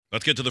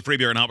Let's get to the Free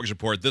Beer and Hot Wings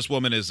report. This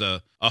woman is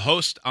a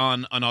host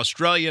on an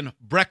Australian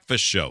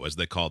breakfast show, as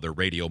they call their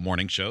radio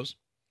morning shows.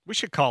 We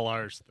should call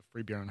ours the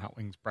Free Beer and Hot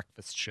Wings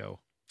breakfast show.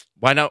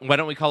 Why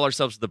don't we call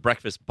ourselves the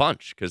Breakfast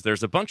Bunch? Because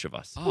there's a bunch of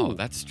us. Oh,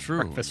 that's true.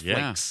 Breakfast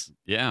flakes.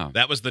 Yeah.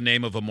 That was the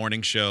name of a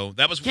morning show.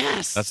 That was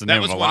Yes. That's the that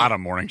name of was a one lot of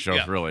morning shows,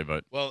 yeah. really.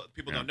 But Well,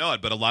 people don't know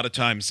it, but a lot of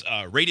times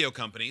radio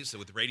companies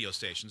with radio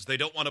stations, they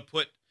don't want to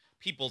put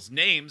people's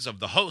names of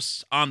the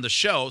hosts on the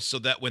show so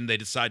that when they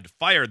decide to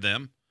fire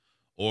them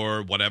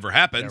or whatever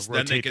happens,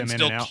 then they rotate can them in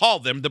still and out. call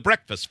them the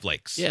Breakfast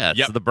Flakes. Yeah, it's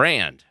Yep. the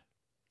brand.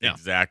 Yeah.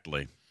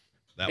 exactly.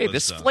 That Hey, was,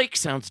 this flake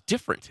sounds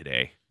different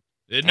today.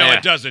 No, Yeah.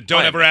 it doesn't. Don't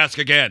Fine. ever ask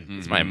again.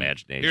 It's my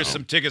imagination. Here's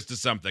some tickets to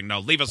something. No,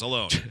 leave us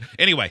alone.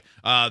 Anyway,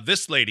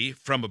 this lady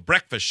from a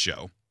breakfast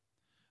show,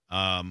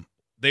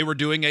 they were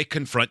doing a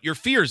Confront Your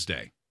Fears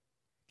Day.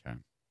 Okay.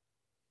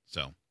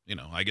 So,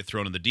 I get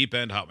thrown in the deep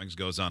end. Hot Wings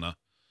goes on a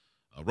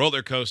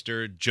roller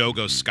coaster. Joe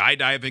goes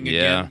skydiving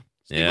again.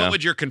 Steve, Yeah. what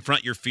would your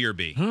Confront Your Fear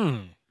be?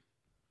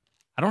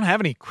 I don't have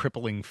any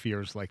crippling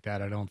fears like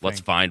that, I don't think. Let's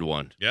find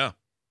one. Yeah.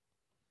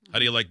 How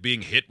do you like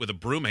being hit with a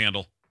broom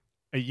handle?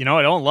 I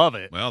don't love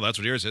it. Well, that's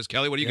what yours is.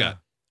 Kelly, what do you got?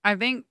 I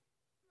think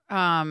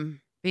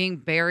being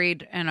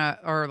buried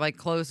or like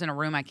closed in a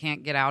room I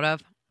can't get out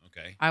of.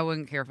 Okay. I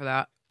wouldn't care for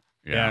that.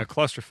 Yeah,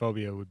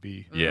 claustrophobia would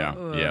be. Yeah.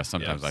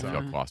 Sometimes Yeah. I feel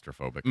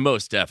claustrophobic.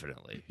 Most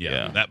definitely.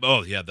 Yeah.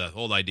 The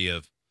whole idea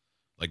of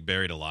like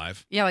buried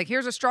alive. Yeah, like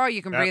here's a straw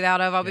you can That- breathe out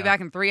of. I'll be yeah.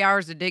 back in 3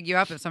 hours to dig you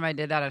up. If somebody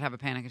did that, I'd have a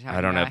panic attack.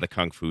 I don't and have die. the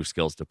kung fu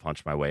skills to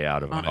punch my way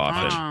out of a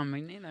coffin.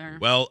 Me neither.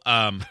 Well,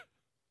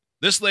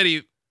 this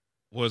lady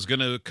was going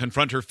to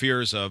confront her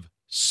fears of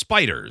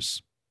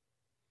spiders.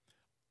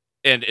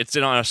 And it's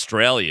in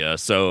Australia,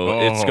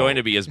 so it's going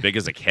to be as big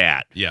as a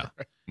cat. Yeah.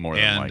 More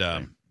than And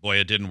likely. boy,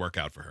 it didn't work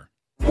out for her.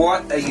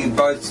 What are you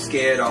both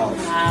scared of?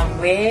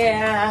 We're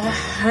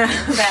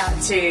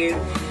about to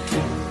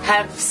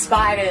have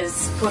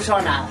spiders put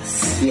on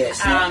us. Yes.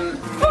 How do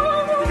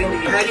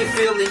you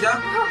feel, Linda?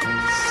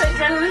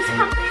 Adrenaline's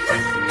pumping.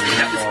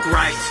 That was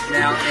great.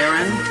 Now,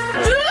 Erin.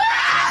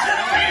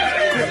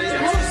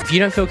 If you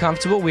don't feel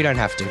comfortable, we don't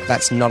have to.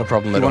 That's not a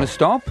problem at all.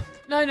 stop?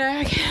 No,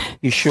 okay.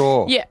 You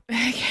sure? Yeah,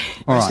 okay.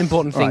 All The most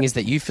important thing is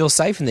that you feel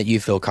safe and that you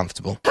feel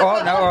comfortable.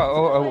 Oh, no.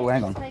 Oh,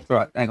 hang on. All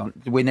right, hang on.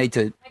 We need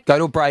to go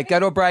to a break.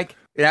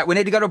 Yeah, we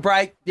need to go to a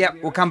break. Yep,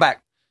 we'll come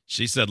back.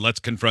 She said, let's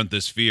confront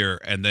this fear.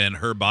 And then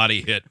her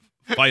body hit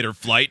fight or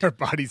flight. Her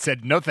body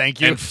said, no, thank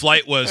you. And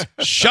flight was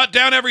shut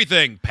down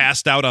everything,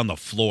 passed out on the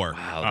floor.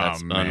 Wow,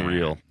 that's man.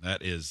 unreal.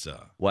 That is,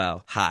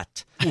 Wow,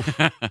 hot.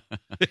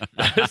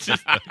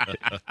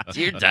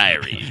 Dear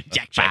diary.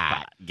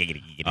 Jackpot.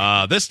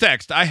 this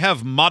text, I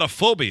have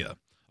motophobia,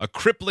 a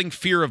crippling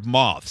fear of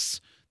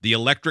moths. The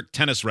electric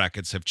tennis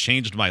rackets have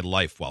changed my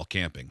life while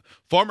camping.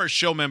 Former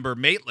show member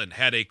Maitland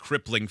had a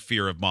crippling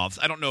fear of moths.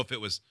 I don't know if it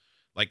was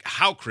like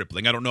how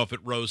crippling. I don't know if it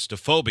rose to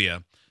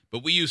phobia,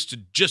 but we used to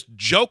just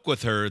joke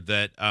with her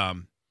that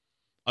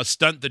a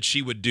stunt that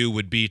she would do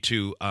would be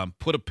to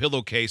put a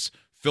pillowcase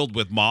filled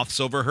with moths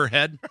over her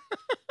head,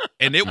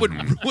 and it would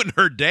ruin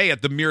her day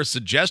at the mere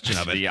suggestion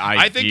of it. The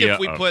I think if idea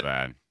we of put,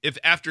 that. if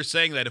after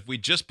saying that, if we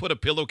just put a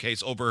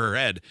pillowcase over her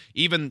head,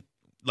 even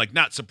like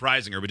not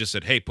surprising her, we just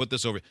said, "Hey, put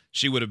this over,"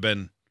 she would have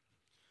been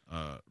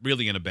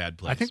really in a bad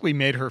place. I think we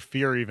made her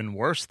fear even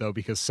worse, though,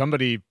 because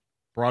somebody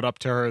brought up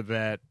to her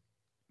that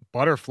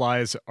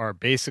butterflies are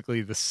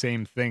basically the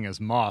same thing as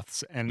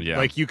moths. And Yeah.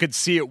 like you could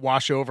see it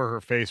wash over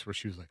her face where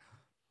she was like,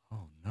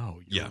 oh,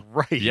 no, you're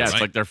right. Yeah, it's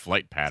Right. like their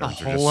flight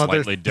patterns are whole just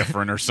other slightly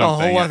different or It's a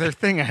something. whole other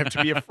thing I have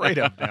to be afraid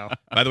of now.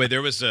 By the way,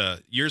 there was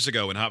years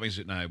ago when Hot Wings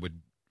and I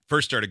would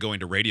first started going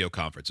to radio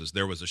conferences.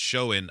 There was a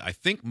show in, I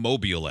think,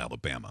 Mobile,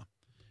 Alabama,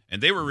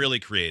 and they were really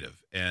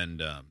creative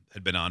and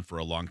had been on for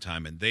a long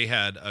time. And they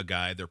had a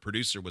guy. Their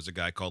producer was a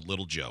guy called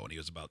Little Joe, and he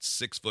was about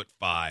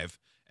 6'5",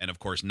 and of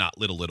course not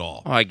little at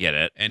all. Oh, I get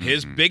it. And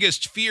his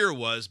biggest fear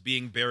was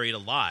being buried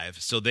alive.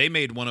 So they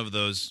made one of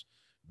those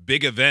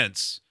big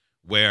events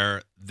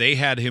where they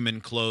had him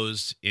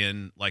enclosed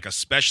in like a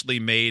specially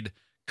made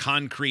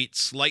concrete,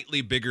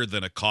 slightly bigger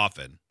than a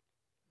coffin,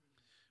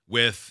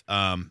 with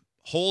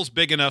holes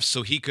big enough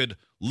so he could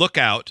look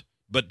out,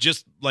 but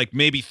just like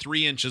maybe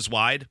 3 inches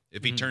wide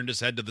if he turned his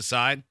head to the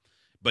side.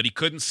 But he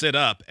couldn't sit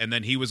up, and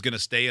then he was going to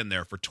stay in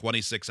there for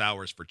 26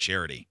 hours for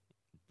charity.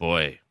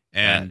 Boy.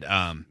 And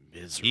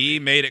Misery. he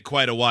made it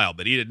quite a while,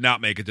 but he did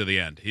not make it to the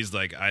end. He's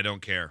like, I don't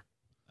care.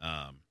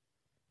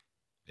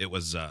 It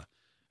was.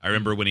 I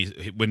remember when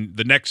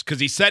the next, because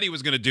he said he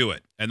was going to do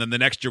it, and then the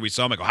next year we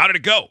saw him. I go, how did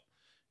it go?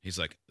 He's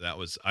like,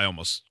 I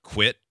almost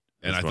quit,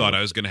 and That's I thought right.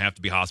 I was going to have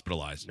to be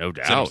hospitalized. No Said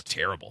it was doubt.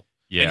 terrible.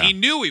 Yeah. And he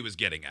knew he was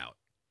getting out.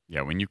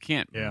 Yeah, when you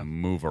can't Yeah.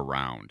 move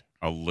around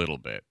a little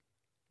bit.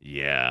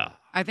 Yeah.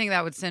 I think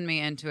that would send me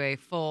into a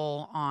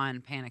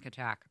full-on panic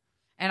attack.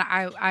 And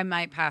I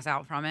might pass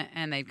out from it,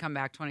 and they'd come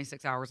back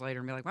 26 hours later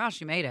and be like, wow,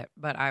 she made it.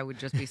 But I would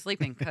just be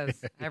sleeping because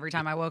every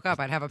time I woke up,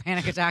 I'd have a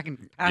panic attack and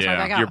pass right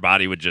back out. Your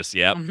body would just,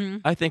 yep.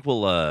 Mhm. I think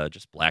we'll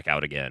just black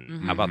out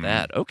again. How about Mhm.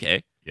 that?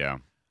 Okay. Yeah.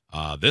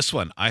 This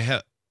one, I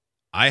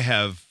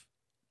have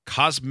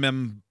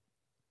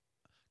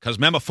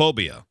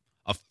Cosmemophobia,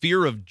 a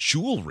fear of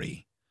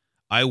jewelry.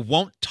 I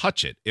won't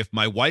touch it. If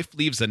my wife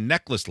leaves a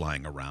necklace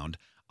lying around,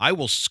 I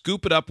will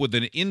scoop it up with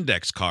an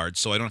index card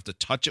so I don't have to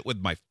touch it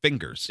with my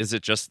fingers. Is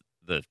it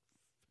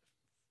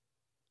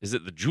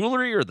the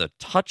jewelry or the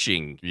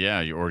touching? Yeah,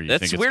 or you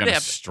That's think it's weird going to to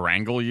have-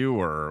 strangle you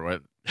or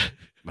what?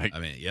 Like, I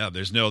mean, yeah,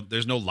 there's no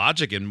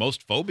logic in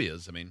most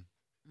phobias. I mean,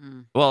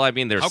 Well, I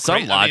mean, there's how some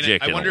crazy-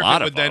 logic I in wonder a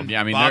lot if it of would then them.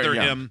 Yeah, I mean, bother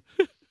yeah. him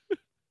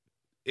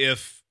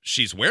if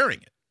she's wearing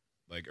it.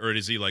 Like, or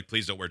is he like,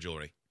 please don't wear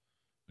jewelry?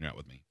 You're not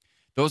with me.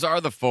 those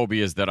are the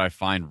phobias that I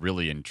find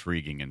really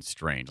intriguing and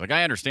strange. Like,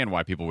 I understand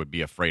why people would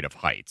be afraid of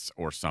heights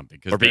or something.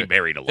 'Cause Or being they're-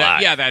 buried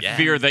alive. that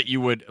fear that you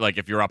would, like,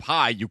 if you're up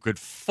high, you could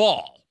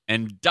fall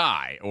and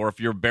die. Or if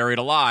you're buried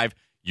alive,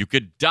 you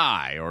could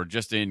die. Or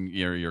just in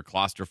you're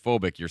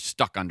claustrophobic, you're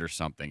stuck under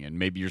something, and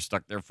maybe you're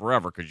stuck there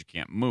forever because you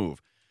can't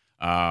move.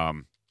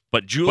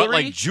 But jewelry, But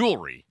like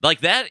jewelry.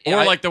 like that,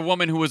 Or like the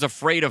woman who was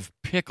afraid of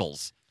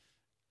pickles.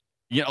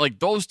 You know, like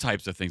those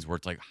types of things where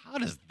it's like, how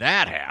does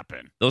that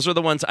happen? those are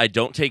the ones I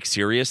don't take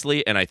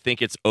seriously, and I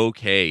think it's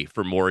okay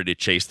for Maury to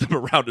chase them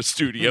around a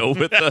studio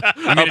with a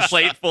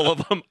plate full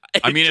of them.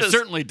 It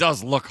certainly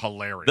does look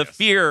hilarious. The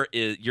fear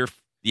is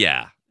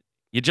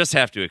you just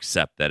have to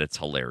accept that it's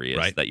hilarious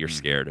Right. that you're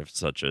scared of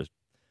such a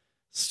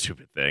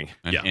stupid thing.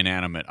 An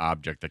inanimate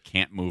object that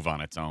can't move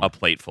on its own. A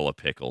plate full of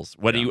pickles.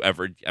 When do you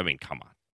ever? I mean, come on.